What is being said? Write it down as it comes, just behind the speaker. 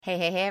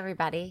Hey,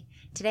 everybody.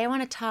 Today I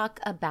want to talk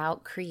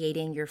about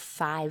creating your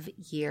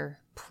 5-year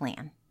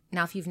plan.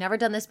 Now, if you've never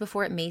done this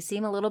before, it may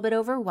seem a little bit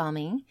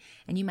overwhelming,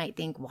 and you might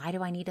think, why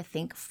do I need to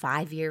think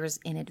 5 years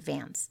in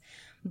advance?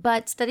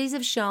 But studies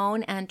have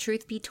shown, and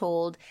truth be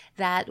told,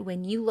 that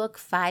when you look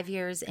 5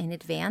 years in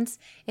advance,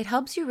 it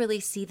helps you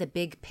really see the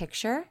big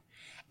picture,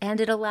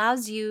 and it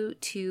allows you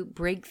to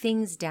break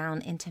things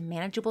down into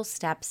manageable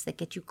steps that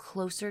get you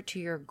closer to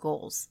your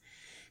goals.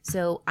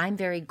 So I'm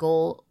very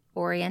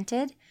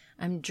goal-oriented.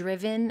 I'm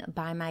driven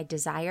by my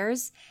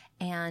desires,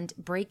 and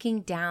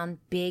breaking down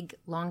big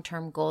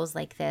long-term goals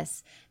like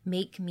this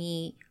make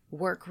me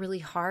work really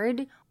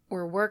hard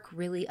or work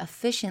really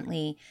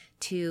efficiently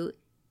to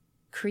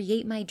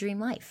create my dream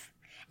life.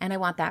 And I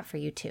want that for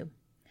you too.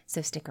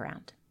 So stick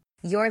around.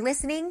 You're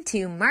listening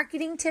to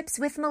Marketing Tips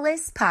with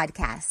Melissa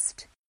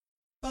podcast.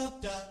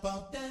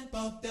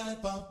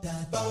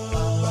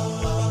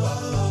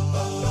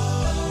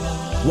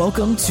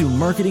 Welcome to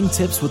Marketing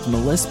Tips with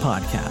Melissa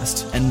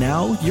podcast. And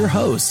now your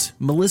host,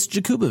 Melissa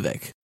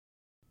Jakubovic.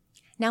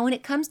 Now, when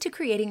it comes to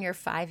creating your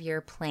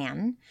 5-year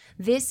plan,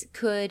 this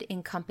could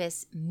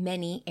encompass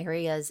many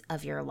areas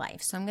of your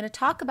life. So I'm going to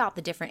talk about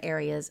the different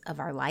areas of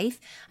our life.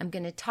 I'm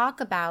going to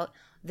talk about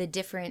the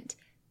different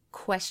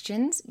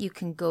questions you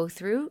can go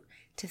through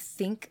to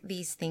think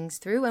these things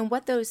through and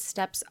what those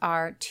steps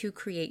are to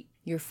create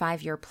your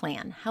 5-year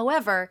plan.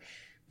 However,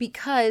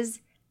 because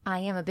I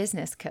am a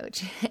business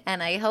coach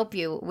and I help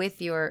you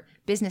with your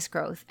business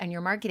growth and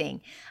your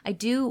marketing, I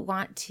do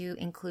want to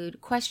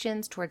include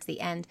questions towards the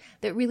end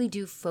that really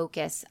do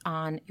focus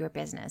on your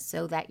business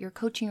so that your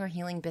coaching or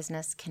healing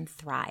business can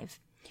thrive.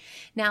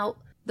 Now,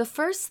 the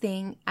first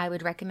thing I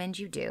would recommend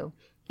you do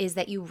is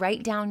that you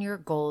write down your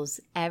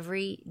goals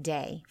every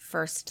day,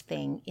 first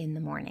thing in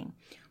the morning.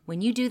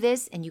 When you do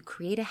this and you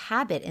create a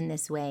habit in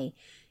this way,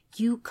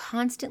 you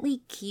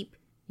constantly keep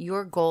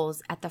your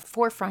goals at the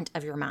forefront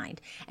of your mind.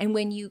 And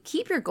when you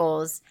keep your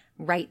goals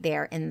right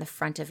there in the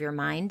front of your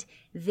mind,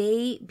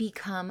 they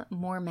become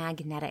more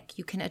magnetic.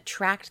 You can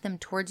attract them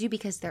towards you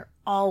because they're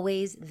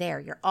always there.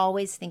 You're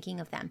always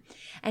thinking of them.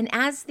 And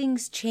as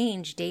things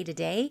change day to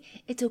day,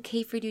 it's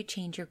okay for you to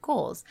change your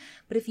goals.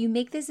 But if you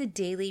make this a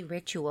daily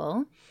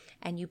ritual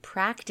and you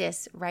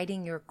practice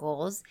writing your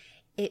goals,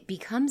 it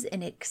becomes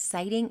an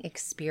exciting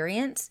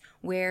experience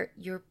where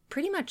you're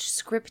pretty much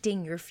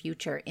scripting your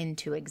future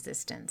into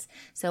existence.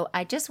 So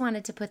I just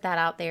wanted to put that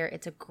out there.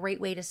 It's a great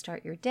way to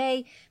start your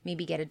day.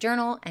 Maybe get a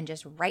journal and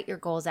just write your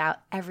goals out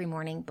every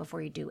morning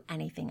before you do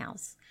anything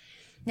else.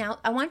 Now,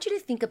 I want you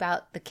to think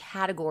about the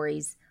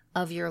categories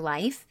of your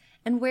life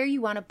and where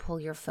you want to pull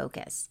your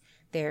focus.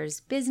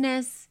 There's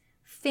business,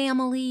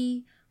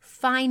 family,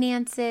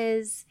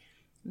 finances.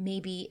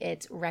 Maybe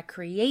it's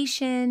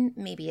recreation,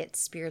 maybe it's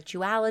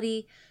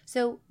spirituality.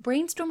 So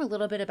brainstorm a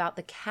little bit about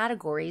the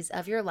categories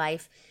of your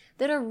life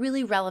that are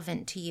really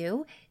relevant to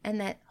you and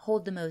that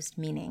hold the most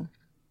meaning.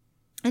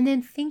 And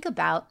then think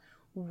about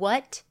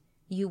what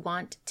you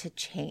want to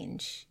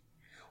change,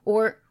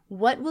 or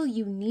what will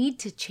you need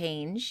to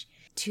change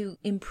to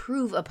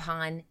improve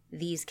upon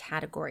these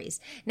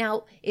categories.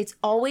 Now, it's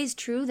always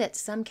true that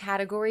some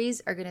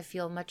categories are going to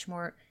feel much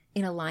more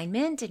in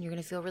alignment, and you're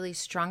going to feel really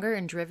stronger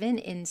and driven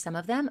in some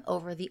of them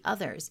over the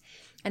others.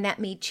 And that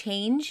may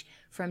change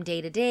from day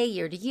to day,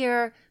 year to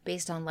year,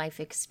 based on life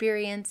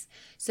experience.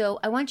 So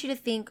I want you to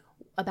think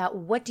about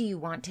what do you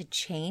want to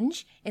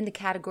change in the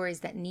categories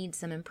that need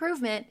some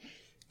improvement.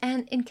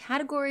 And in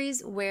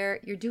categories where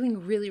you're doing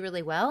really,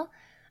 really well,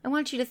 I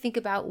want you to think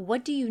about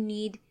what do you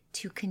need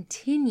to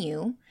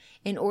continue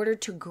in order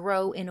to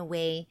grow in a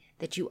way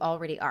that you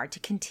already are, to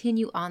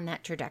continue on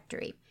that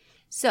trajectory.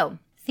 So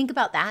think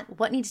about that,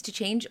 what needs to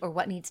change or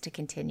what needs to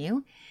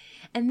continue,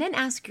 and then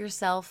ask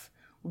yourself,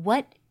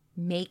 what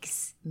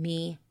makes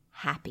me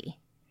happy?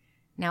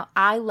 Now,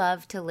 I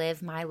love to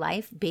live my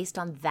life based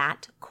on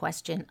that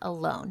question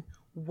alone.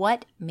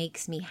 What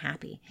makes me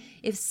happy?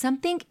 If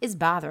something is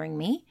bothering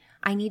me,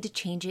 I need to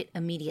change it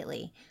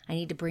immediately. I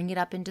need to bring it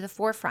up into the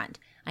forefront.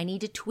 I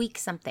need to tweak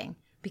something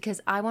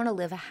because I want to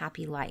live a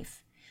happy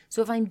life.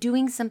 So if I'm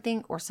doing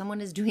something or someone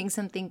is doing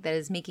something that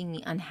is making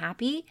me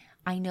unhappy,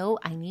 I know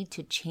I need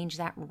to change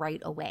that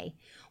right away.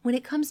 When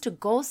it comes to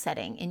goal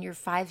setting in your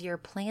 5-year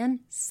plan,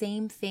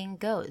 same thing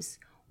goes.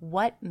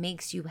 What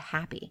makes you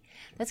happy?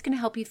 That's going to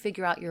help you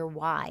figure out your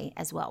why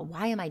as well.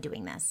 Why am I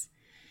doing this?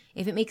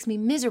 If it makes me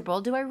miserable,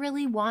 do I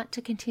really want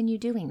to continue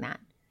doing that?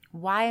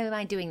 Why am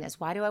I doing this?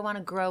 Why do I want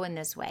to grow in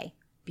this way?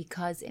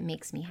 Because it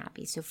makes me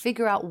happy. So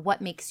figure out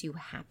what makes you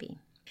happy.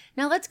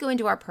 Now let's go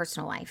into our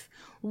personal life.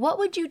 What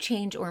would you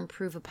change or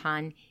improve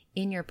upon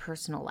in your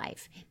personal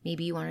life?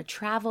 Maybe you want to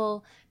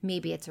travel.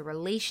 Maybe it's a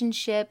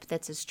relationship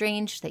that's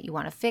estranged that you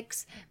want to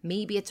fix.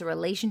 Maybe it's a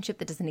relationship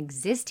that doesn't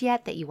exist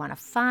yet that you want to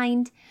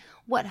find.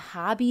 What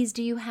hobbies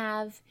do you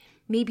have?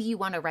 Maybe you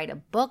want to write a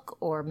book,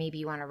 or maybe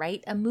you want to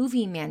write a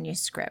movie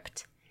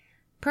manuscript.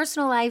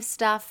 Personal life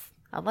stuff,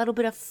 a little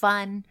bit of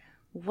fun.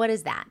 What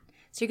is that?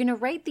 So you're going to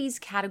write these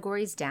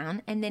categories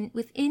down, and then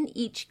within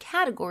each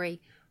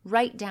category,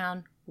 write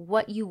down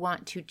what you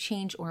want to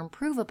change or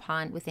improve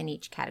upon within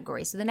each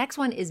category. So the next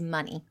one is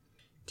money.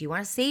 Do you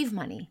want to save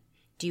money?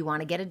 Do you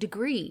want to get a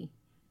degree?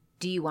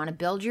 Do you want to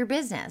build your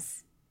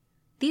business?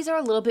 These are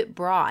a little bit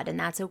broad, and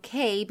that's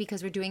okay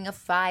because we're doing a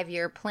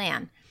 5-year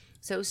plan.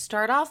 So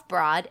start off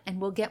broad, and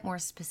we'll get more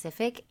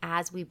specific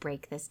as we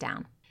break this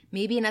down.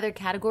 Maybe another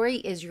category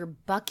is your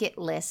bucket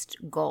list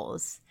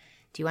goals.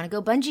 Do you want to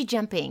go bungee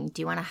jumping?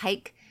 Do you want to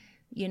hike,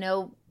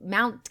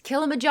 Mount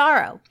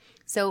Kilimanjaro?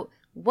 So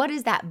what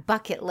is that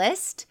bucket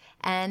list,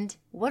 and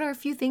what are a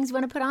few things you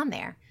want to put on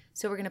there?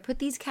 So we're going to put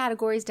these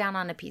categories down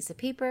on a piece of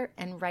paper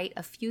and write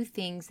a few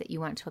things that you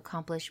want to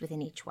accomplish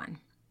within each one.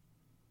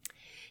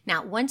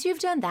 Now, once you've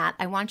done that,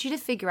 I want you to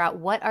figure out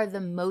what are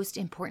the most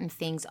important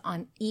things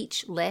on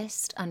each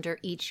list under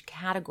each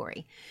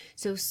category.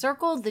 So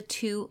circle the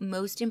 2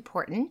 most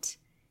important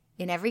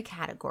in every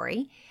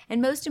category,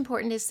 and most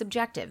important is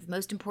subjective.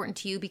 Most important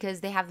to you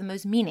because they have the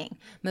most meaning.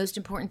 Most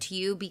important to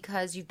you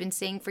because you've been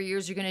saying for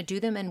years you're going to do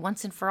them, and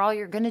once and for all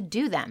you're going to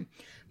do them.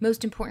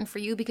 Most important for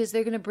you because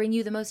they're going to bring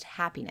you the most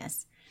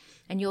happiness.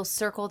 And you'll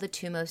circle the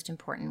 2 most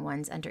important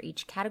ones under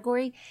each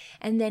category,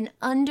 and then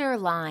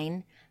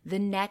underline the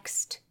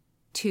next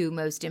 2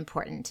 most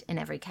important in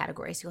every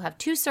category. So you'll have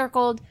 2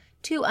 circled,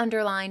 2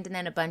 underlined, and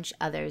then a bunch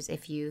others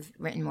if you've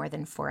written more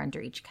than 4 under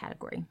each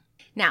category.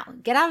 Now,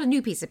 get out a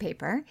new piece of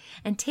paper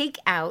and take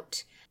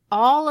out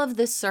all of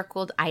the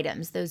circled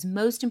items, those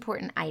most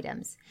important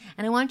items,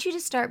 and I want you to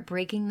start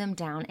breaking them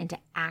down into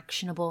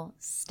actionable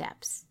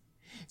steps.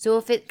 So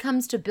if it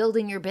comes to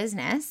building your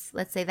business,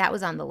 let's say that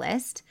was on the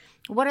list,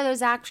 what are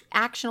those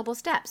actionable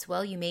steps?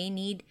 Well, you may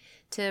need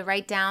to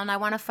write down, I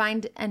want to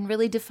find and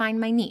really define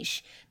my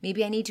niche.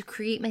 Maybe I need to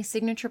create my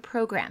signature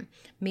program.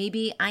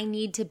 Maybe I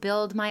need to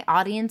build my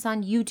audience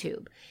on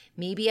YouTube.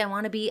 Maybe I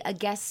want to be a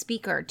guest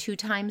speaker 2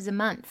 times a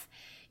month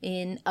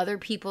in other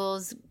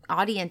people's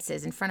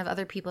audiences, in front of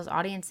other people's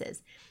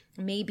audiences.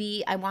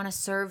 Maybe I want to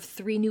serve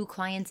 3 new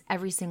clients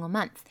every single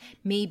month.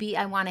 Maybe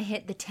I want to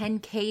hit the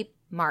 10K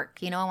mark.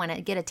 I want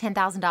to get a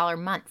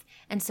 $10,000 month,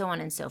 and so on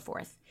and so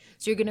forth.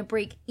 So you're going to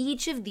break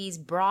each of these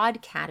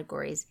broad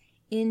categories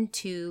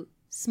into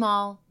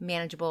small,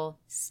 manageable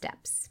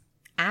steps,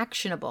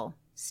 actionable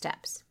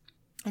steps.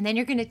 And then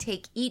you're going to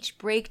take each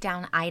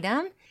breakdown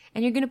item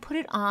and you're going to put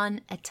it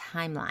on a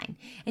timeline.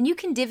 And you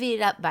can divvy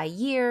it up by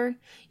year,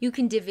 you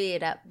can divvy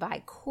it up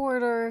by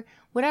quarter,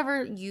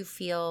 whatever you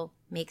feel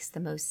makes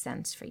the most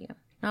sense for you.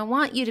 Now, I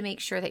want you to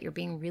make sure that you're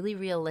being really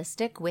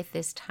realistic with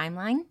this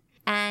timeline,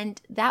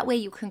 and that way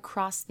you can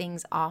cross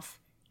things off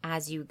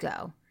as you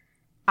go.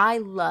 I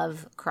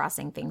love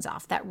crossing things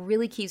off. That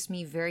really keeps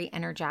me very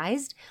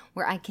energized,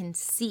 where I can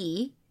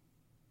see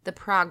the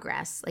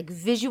progress, like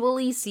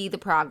visually see the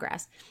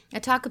progress. I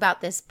talk about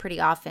this pretty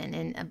often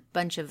in a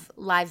bunch of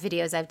live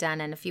videos I've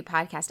done and a few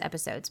podcast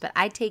episodes, but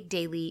I take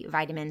daily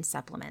vitamin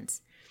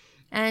supplements.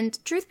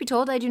 And truth be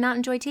told, I do not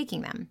enjoy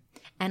taking them.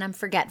 And I'm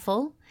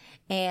forgetful,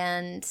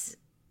 and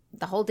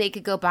the whole day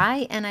could go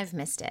by and I've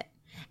missed it.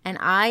 And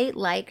I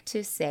like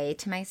to say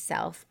to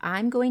myself,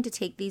 I'm going to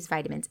take these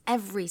vitamins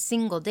every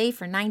single day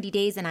for 90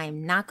 days, and I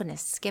am not going to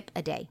skip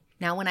a day.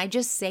 Now, when I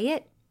just say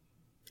it,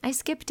 I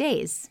skip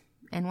days.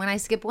 And when I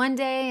skip one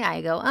day,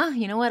 I go,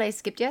 you know what? I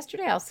skipped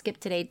yesterday. I'll skip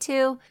today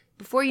too.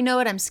 Before you know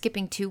it, I'm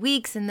skipping 2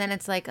 weeks. And then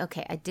it's like,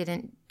 okay, I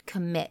didn't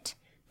commit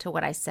to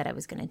what I said I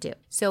was going to do.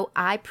 So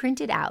I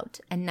printed out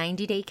a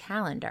 90-day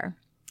calendar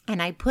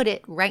and I put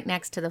it right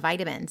next to the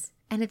vitamins.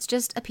 And it's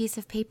just a piece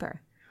of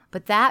paper.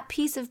 But that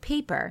piece of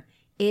paper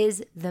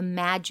is the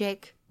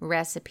magic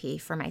recipe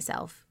for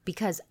myself,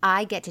 because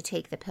I get to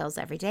take the pills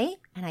every day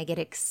and I get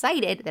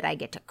excited that I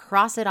get to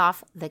cross it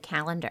off the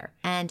calendar.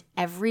 And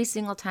every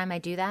single time I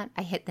do that,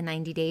 I hit the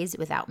 90 days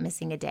without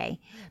missing a day,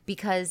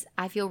 because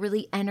I feel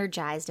really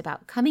energized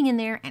about coming in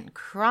there and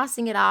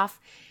crossing it off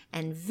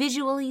and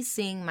visually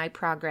seeing my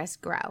progress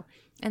grow.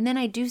 And then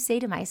I do say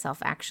to myself,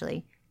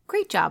 actually,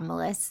 great job,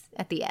 Melissa,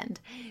 at the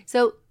end.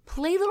 So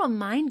play little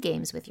mind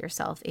games with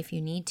yourself if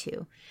you need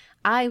to.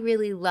 I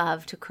really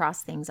love to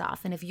cross things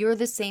off. And if you're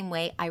the same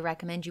way, I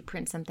recommend you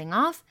print something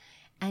off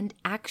and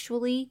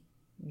actually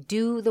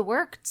do the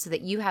work so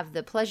that you have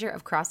the pleasure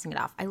of crossing it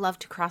off. I love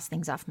to cross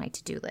things off my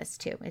to-do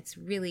list too. It's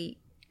really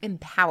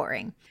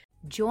empowering.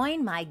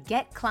 Join my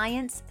Get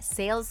Clients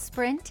Sales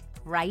Sprint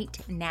right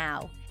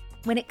now.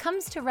 When it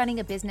comes to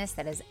running a business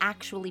that is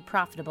actually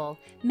profitable,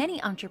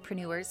 many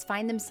entrepreneurs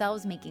find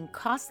themselves making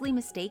costly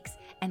mistakes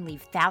and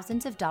leave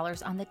thousands of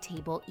dollars on the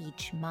table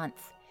each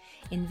month.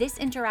 In this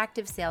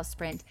interactive sales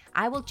sprint,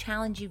 I will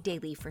challenge you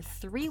daily for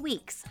 3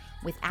 weeks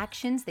with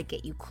actions that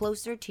get you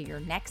closer to your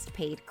next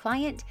paid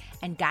client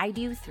and guide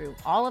you through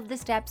all of the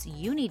steps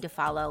you need to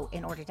follow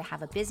in order to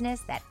have a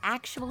business that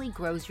actually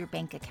grows your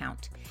bank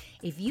account.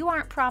 If you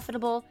aren't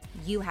profitable,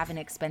 you have an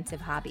expensive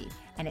hobby,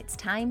 and it's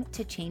time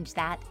to change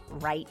that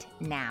right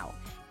now.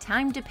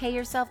 Time to pay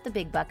yourself the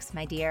big bucks,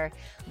 my dear.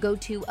 Go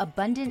to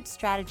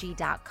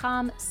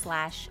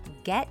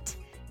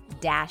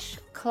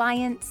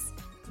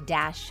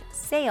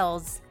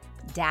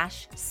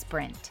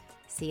abundantstrategy.com/get-clients-sales-sprint.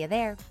 See you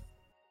there.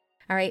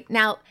 All right.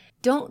 Now,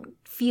 Don't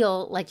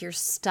feel like you're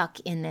stuck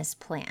in this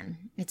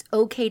plan. It's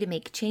okay to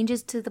make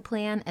changes to the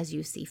plan as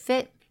you see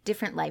fit.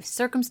 Different life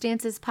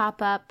circumstances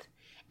pop up,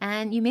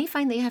 and you may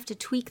find that you have to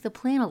tweak the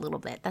plan a little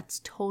bit.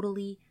 That's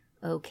totally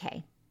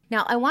okay.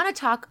 Now, I want to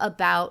talk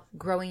about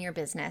growing your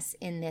business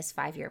in this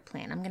 5-year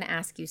plan. I'm going to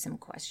ask you some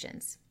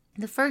questions.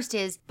 The first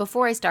is,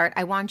 before I start,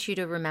 I want you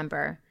to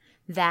remember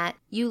that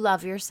you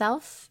love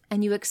yourself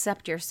and you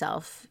accept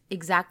yourself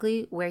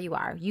exactly where you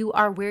are. You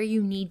are where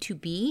you need to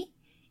be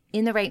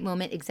in the right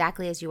moment,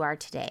 exactly as you are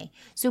today.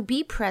 So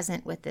be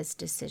present with this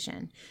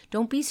decision.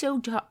 Don't be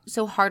so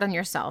hard on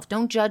yourself.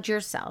 Don't judge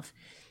yourself.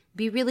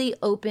 Be really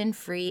open,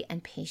 free,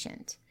 and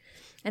patient.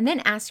 And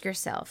then ask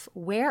yourself,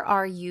 where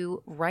are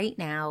you right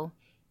now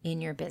in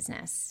your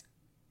business?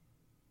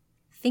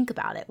 Think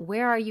about it.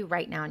 Where are you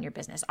right now in your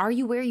business? Are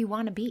you where you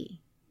want to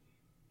be?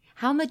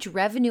 How much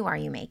revenue are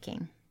you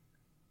making?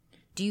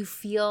 Do you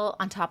feel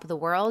on top of the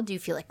world? Do you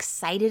feel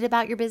excited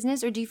about your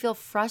business? Or do you feel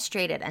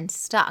frustrated and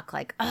stuck?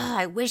 Like, oh,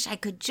 I wish I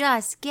could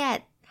just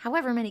get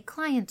however many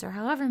clients or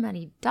however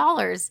many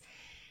dollars.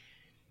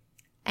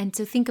 And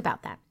so think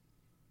about that.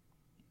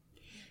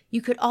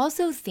 You could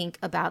also think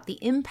about the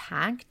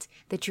impact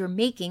that you're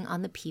making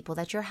on the people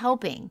that you're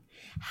helping.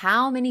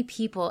 How many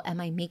people am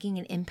I making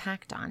an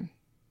impact on?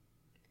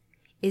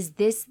 Is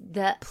this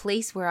the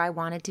place where I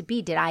wanted to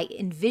be? Did I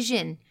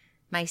envision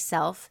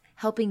myself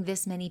helping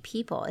this many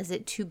people? Is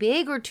it too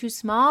big or too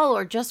small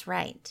or just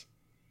right?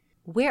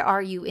 Where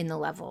are you in the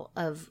level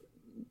of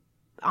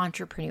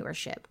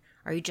entrepreneurship?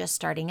 Are you just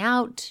starting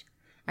out?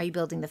 Are you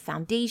building the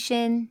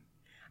foundation?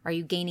 Are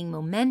you gaining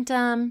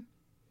momentum?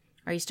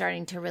 Are you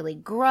starting to really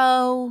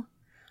grow?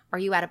 Are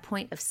you at a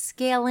point of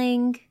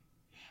scaling?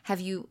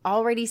 Have you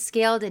already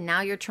scaled and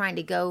now you're trying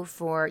to go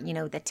for,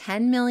 the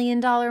 $10 million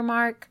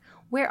mark?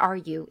 Where are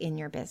you in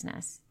your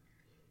business?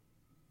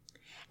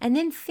 And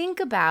then think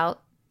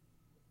about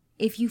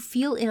if you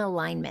feel in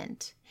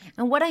alignment.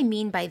 And what I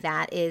mean by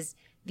that is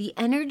the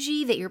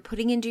energy that you're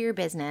putting into your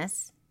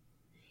business,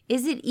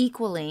 is it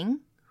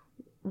equaling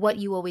what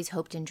you always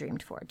hoped and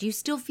dreamed for? Do you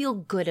still feel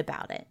good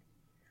about it?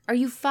 Are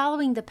you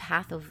following the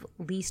path of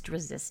least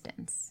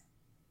resistance?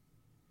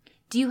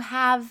 Do you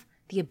have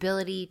the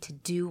ability to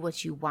do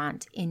what you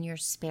want in your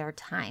spare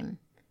time?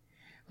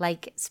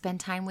 Like spend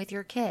time with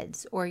your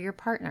kids or your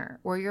partner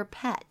or your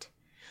pet,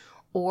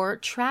 or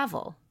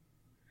travel,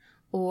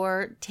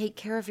 or take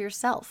care of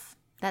yourself.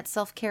 That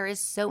self-care is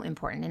so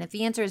important. And if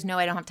the answer is no,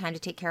 I don't have time to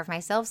take care of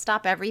myself,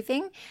 stop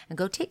everything and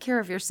go take care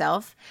of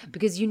yourself,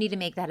 because you need to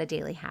make that a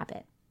daily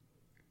habit.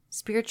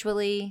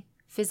 Spiritually,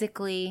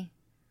 physically,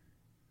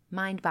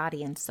 mind,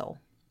 body, and soul.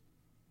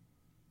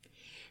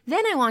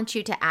 Then I want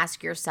you to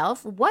ask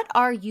yourself, what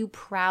are you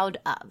proud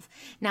of?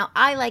 Now,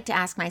 I like to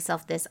ask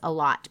myself this a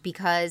lot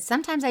because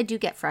sometimes I do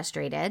get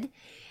frustrated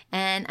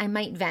and I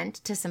might vent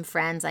to some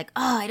friends like,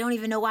 oh, I don't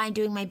even know why I'm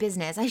doing my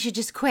business. I should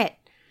just quit.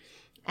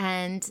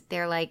 And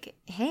they're like,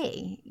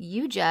 hey,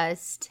 you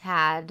just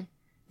had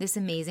this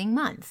amazing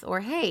month. Or,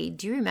 hey,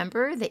 do you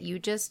remember that you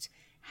just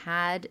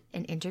had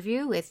an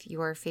interview with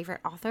your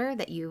favorite author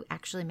that you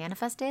actually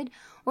manifested?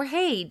 Or,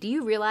 hey, do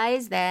you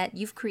realize that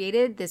you've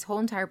created this whole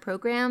entire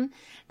program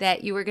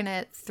that you were going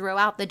to throw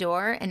out the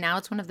door and now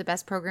it's one of the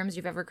best programs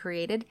you've ever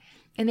created?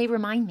 And they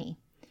remind me.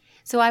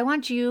 So I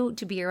want you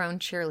to be your own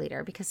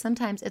cheerleader, because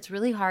sometimes it's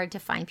really hard to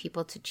find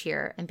people to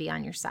cheer and be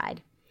on your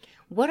side.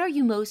 What are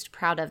you most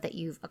proud of that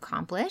you've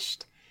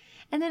accomplished?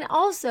 And then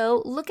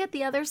also look at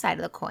the other side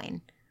of the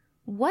coin.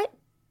 Where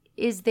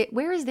is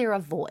there a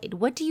void?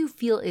 What do you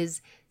feel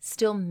is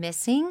still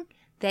missing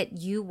that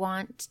you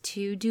want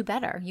to do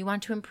better? You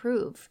want to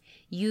improve?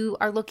 You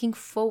are looking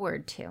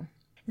forward to?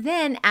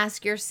 Then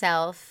ask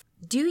yourself,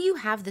 do you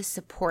have the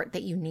support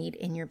that you need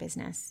in your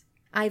business?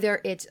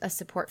 Either it's a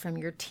support from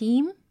your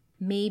team,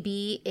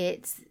 maybe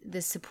it's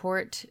the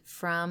support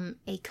from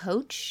a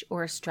coach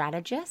or a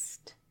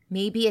strategist,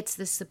 maybe it's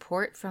the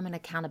support from an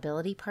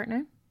accountability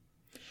partner.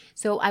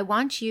 So I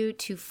want you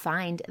to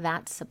find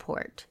that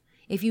support.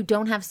 If you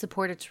don't have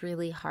support, it's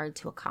really hard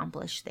to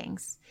accomplish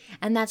things.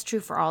 And that's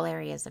true for all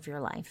areas of your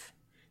life,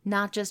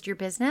 not just your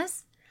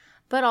business,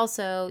 but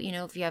also,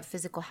 if you have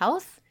physical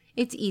health,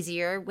 it's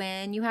easier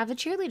when you have a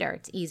cheerleader.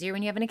 It's easier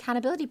when you have an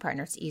accountability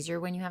partner. It's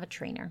easier when you have a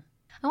trainer.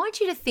 I want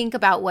you to think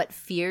about what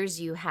fears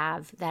you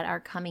have that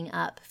are coming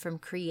up from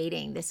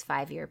creating this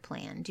 5-year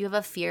plan. Do you have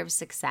a fear of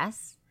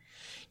success?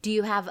 Do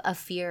you have a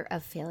fear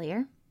of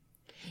failure?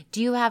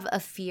 Do you have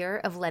a fear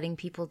of letting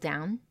people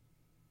down?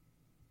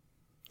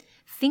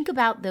 Think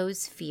about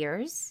those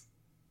fears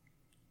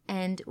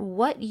and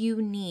what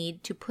you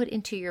need to put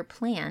into your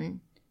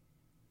plan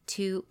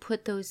to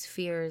put those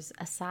fears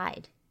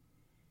aside.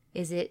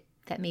 Is it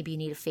that maybe you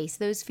need to face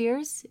those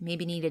fears?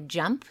 Maybe you need to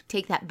jump,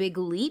 take that big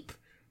leap,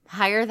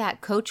 hire that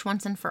coach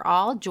once and for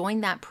all, join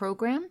that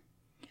program?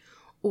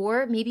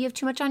 Or maybe you have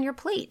too much on your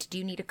plate. Do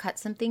you need to cut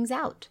some things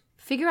out?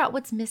 Figure out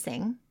what's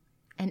missing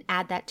and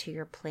add that to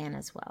your plan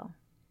as well.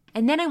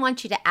 And then I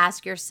want you to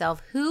ask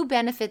yourself, who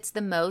benefits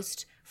the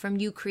most from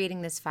you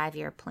creating this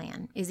 5-year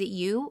plan? Is it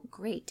you?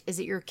 Great. Is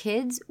it your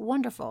kids?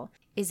 Wonderful.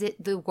 Is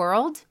it the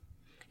world?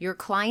 Your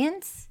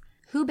clients?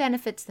 Who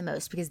benefits the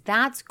most? Because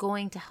that's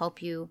going to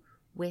help you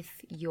with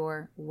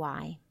your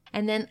why.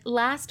 And then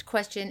last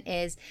question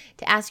is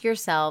to ask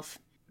yourself,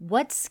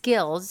 what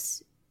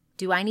skills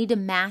do I need to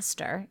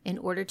master in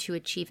order to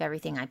achieve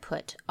everything I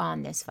put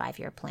on this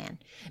 5-year plan?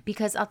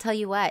 Because I'll tell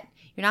you what,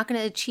 you're not going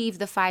to achieve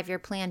the 5-year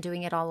plan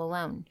doing it all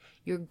alone.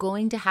 You're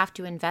going to have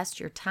to invest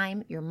your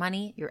time, your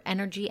money, your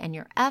energy, and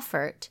your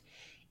effort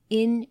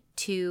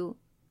into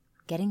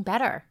getting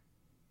better,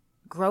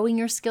 growing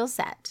your skill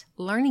set,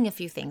 learning a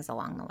few things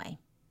along the way.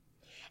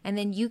 And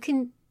then you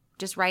can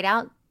just write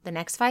out the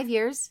next 5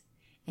 years,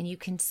 and you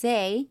can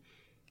say,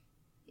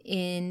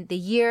 in the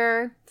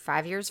year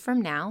 5 years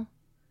from now,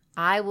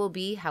 I will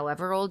be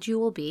however old you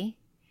will be.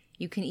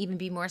 You can even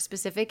be more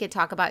specific and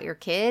talk about your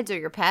kids or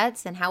your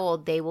pets and how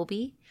old they will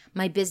be.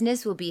 My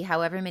business will be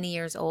however many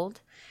years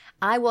old.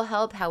 I will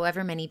help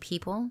however many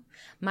people.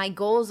 My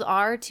goals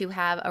are to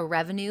have a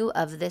revenue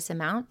of this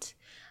amount.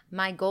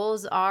 My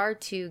goals are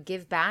to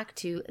give back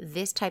to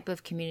this type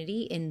of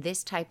community in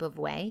this type of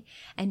way.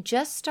 And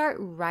just start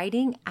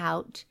writing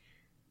out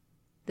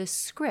the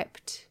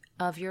script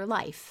of your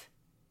life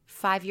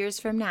 5 years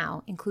from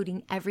now,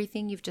 including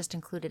everything you've just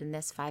included in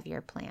this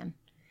 5-year plan.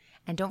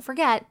 And don't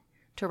forget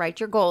to write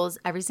your goals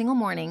every single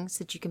morning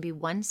so that you can be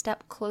one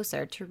step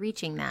closer to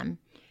reaching them.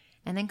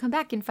 And then come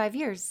back in 5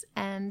 years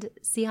and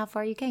see how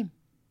far you came.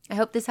 I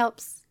hope this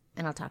helps,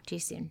 and I'll talk to you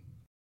soon.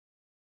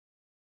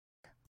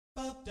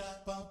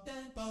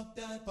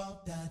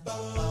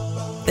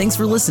 Thanks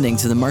for listening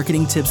to the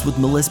Marketing Tips with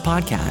Meliss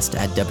podcast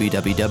at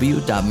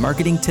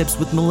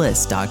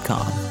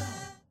www.marketingtipswithmeliss.com.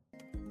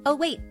 Oh,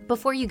 wait,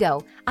 before you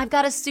go, I've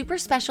got a super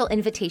special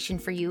invitation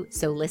for you,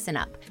 so listen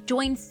up.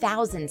 Join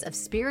thousands of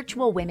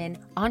spiritual women,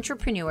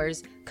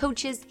 entrepreneurs,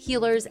 coaches,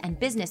 healers, and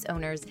business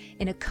owners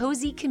in a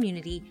cozy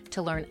community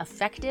to learn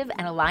effective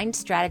and aligned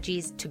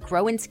strategies to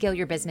grow and scale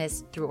your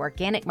business through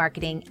organic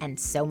marketing and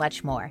so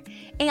much more.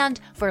 And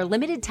for a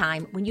limited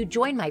time, when you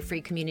join my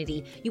free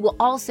community, you will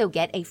also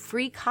get a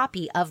free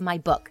copy of my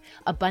book,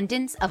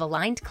 Abundance of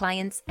Aligned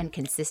Clients and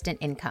Consistent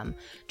Income.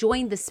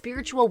 Join the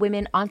Spiritual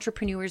Women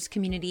Entrepreneurs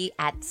community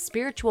at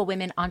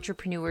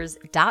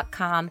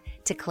spiritualwomenentrepreneurs.com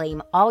to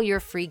claim all your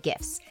free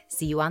gifts.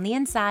 See you on the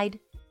inside.